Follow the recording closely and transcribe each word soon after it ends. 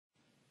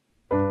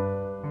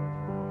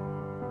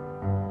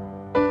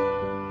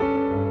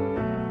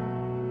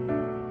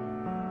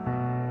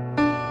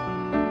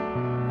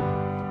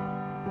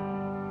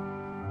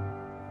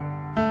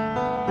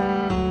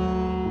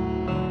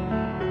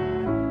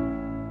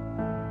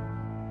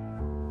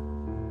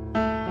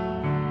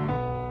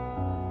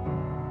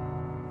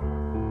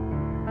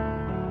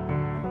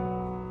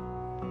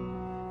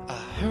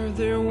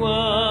There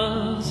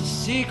was a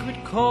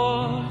secret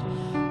chord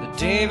that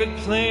David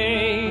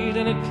played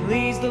and it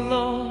pleased the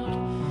Lord.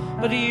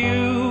 But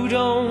you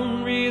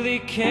don't really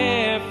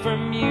care for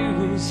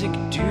music,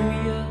 do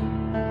you?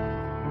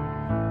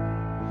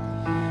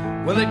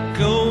 Well, it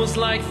goes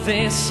like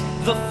this: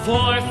 the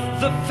fourth,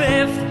 the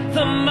fifth,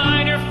 the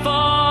minor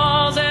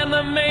falls and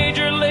the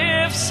major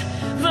lifts,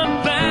 the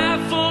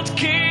baffled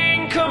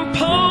king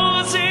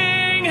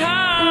composing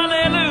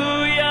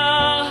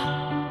hallelujah,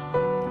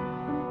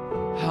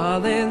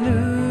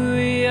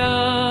 hallelujah,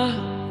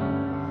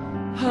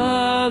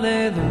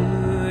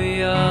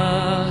 hallelujah,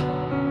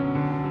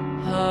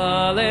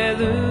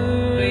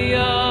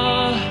 hallelujah,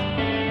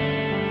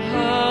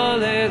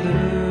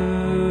 hallelujah.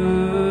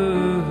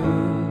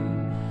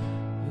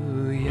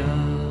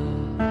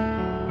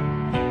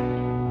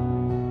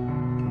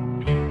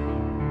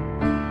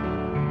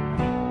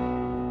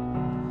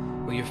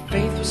 Well, your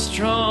faith was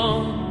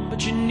strong,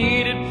 but you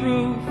needed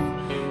proof.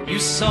 You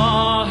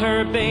saw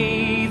her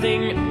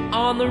bathing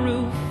on the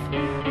roof.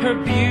 Her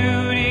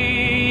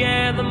beauty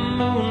and the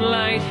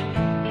moonlight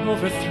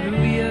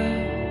overthrew you.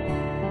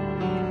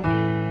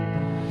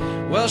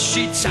 Well,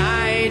 she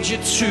tied you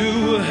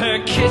to her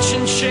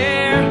kitchen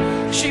chair.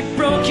 She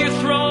broke your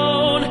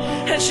throne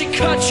and she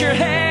cut your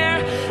hair.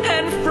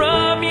 And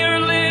from your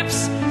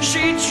lips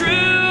she drew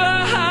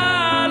a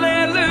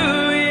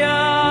hallelujah,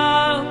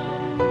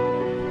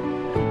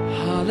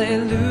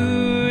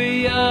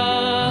 hallelujah,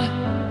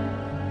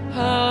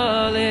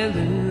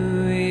 hallelujah,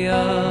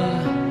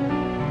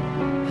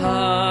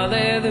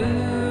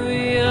 hallelujah,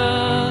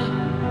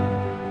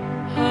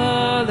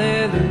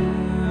 hallelujah.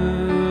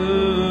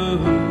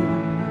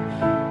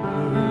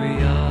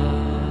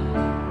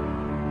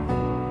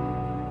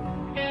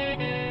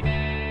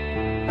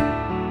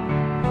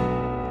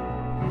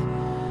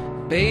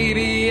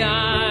 Baby,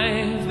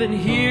 I've been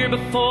here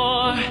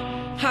before.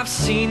 I've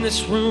seen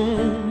this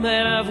room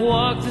and I've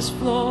walked this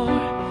floor.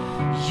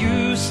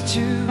 Used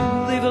to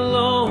live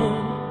alone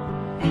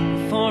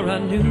before I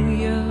knew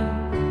you.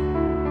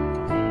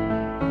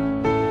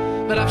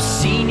 But I've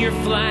seen your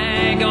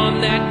flag on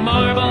that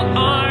marble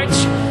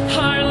arch.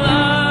 Our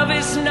love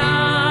is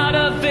not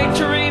a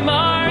victory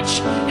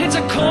march. It's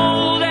a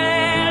cold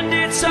and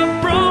it's a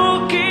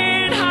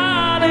broken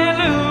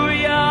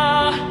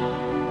hallelujah,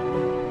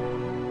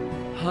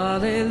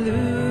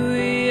 hallelujah,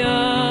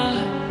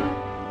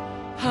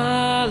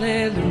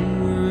 hallelujah,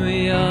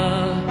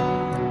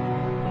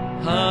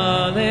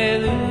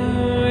 hallelujah,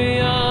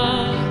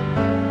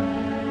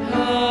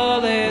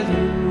 hallelujah.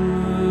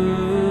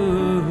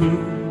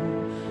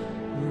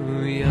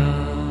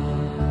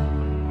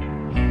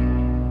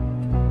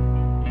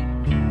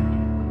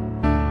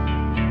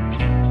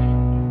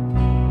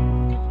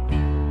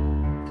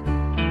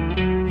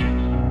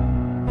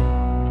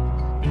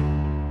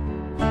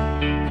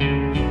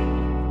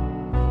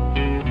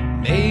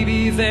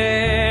 Maybe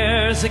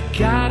there's a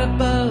God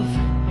above,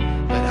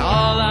 but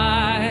all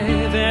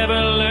I've ever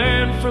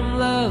learned from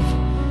love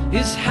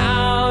is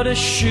how to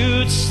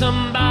shoot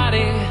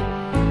somebody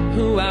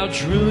who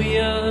outdrew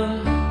you.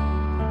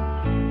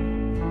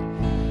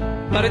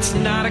 But it's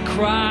not a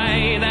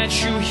cry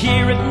that you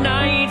hear at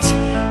night.